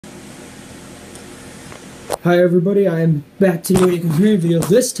Hi everybody, I am back to doing a comparison video,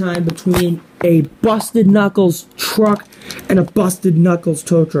 this time between a busted Knuckles truck and a busted Knuckles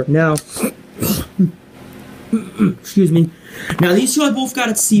tow truck. Now, excuse me. Now these two I both got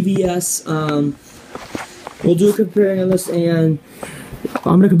at CVS. We'll do a comparing on this, and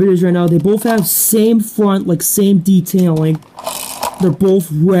I'm gonna compare these right now. They both have same front, like same detailing. They're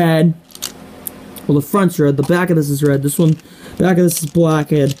both red. Well, the front's red, the back of this is red. This one, back of this is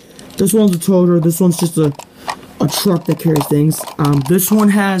black, and this one's a tow truck, this one's just a truck that carries things. This one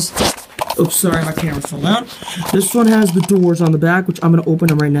has, oops, sorry, my camera fell down. This one has the doors on the back, which I'm going to open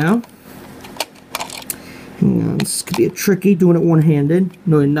them right now. Hang on, this could be a tricky, doing it one-handed.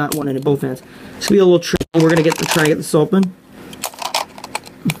 No, not one-handed, both hands. This could be a little tricky. We're going to try to get this open.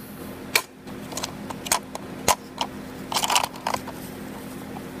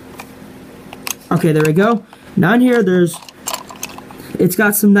 Okay, there we go. Now in here, it's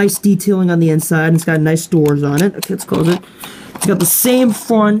got some nice detailing on the inside, and it's got nice doors on it. Okay, let's close it. It's got the same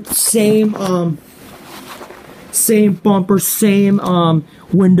front, same bumper, same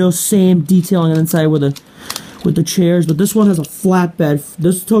windows, same detailing on the inside with the chairs. But this one has a flatbed.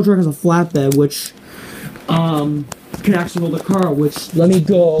 This tow truck has a flatbed, which can actually hold a car. Which, let me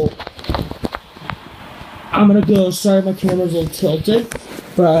go. I'm gonna go. Sorry, my camera's a little tilted,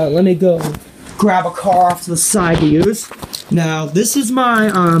 but let me go grab a car off to the side to use. Now, this is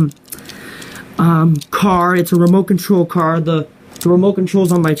my car. It's a remote control car. The remote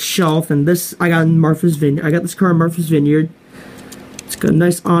control's on my shelf, and this I got in Martha's Vineyard. I got this car in Martha's Vineyard. It's got a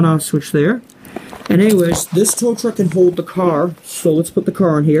nice on-off switch there. And anyways, this tow truck can hold the car. So let's put the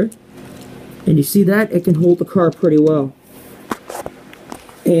car on here. And you see that? It can hold the car pretty well.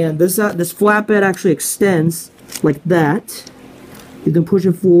 And this flatbed actually extends like that. You can push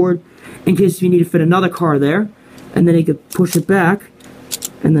it forward in case you need to fit another car there. And then you could push it back,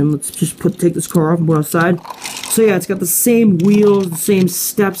 and then let's just take this car off and put it outside. So yeah, it's got the same wheels, the same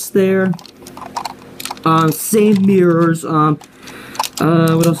steps there, same mirrors. What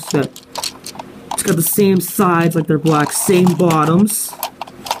else is got? It's got the same sides, like they're black, same bottoms.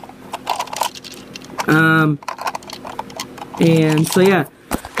 And so yeah,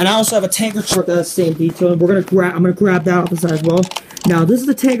 and I also have a tanker truck that has the same detail. And I'm gonna grab that off the side as well. Now, this is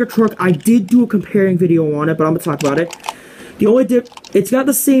the tanker truck. I did do a comparing video on it, but I'm going to talk about it. The only it's got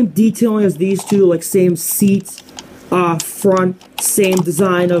the same detailing as these two, like same seats, front, same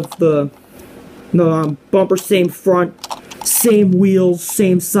design of the bumper, same front, same wheels,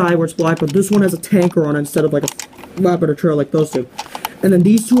 same side where it's black, but this one has a tanker on it instead of like a flatbed or trailer like those two. And then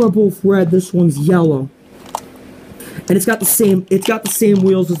these two are both red, this one's yellow. And it's got the same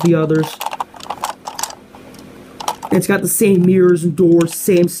wheels as the others. It's got the same mirrors and doors,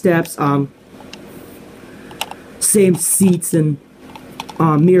 same steps, same seats and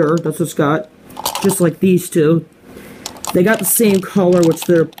mirror. That's what it's got. Just like these two. They got the same color, which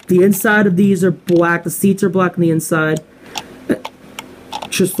the inside of these are black. The seats are black on the inside.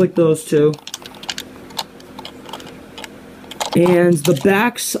 Just like those two. And the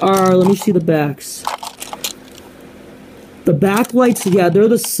backs are, let me see the backs. The back lights, yeah, they're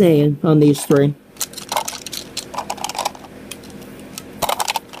the same on these three.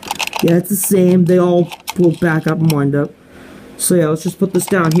 Yeah, it's the same. They all will back up and wind up. So yeah, let's just put this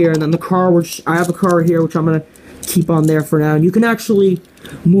down here, and then the car, which I have a car here, which I'm gonna keep on there for now. And you can actually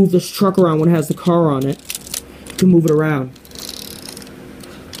move this truck around when it has the car on it. You can move it around,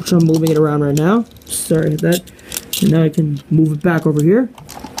 which I'm moving it around right now. Sorry about that. And now I can move it back over here.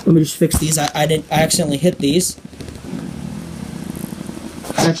 Let me just fix these. I accidentally hit these.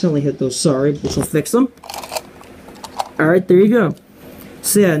 I accidentally hit those. Sorry, which will fix them. All right, there you go.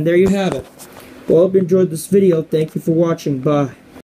 So yeah, and there you have it. Well, I hope you enjoyed this video. Thank you for watching. Bye.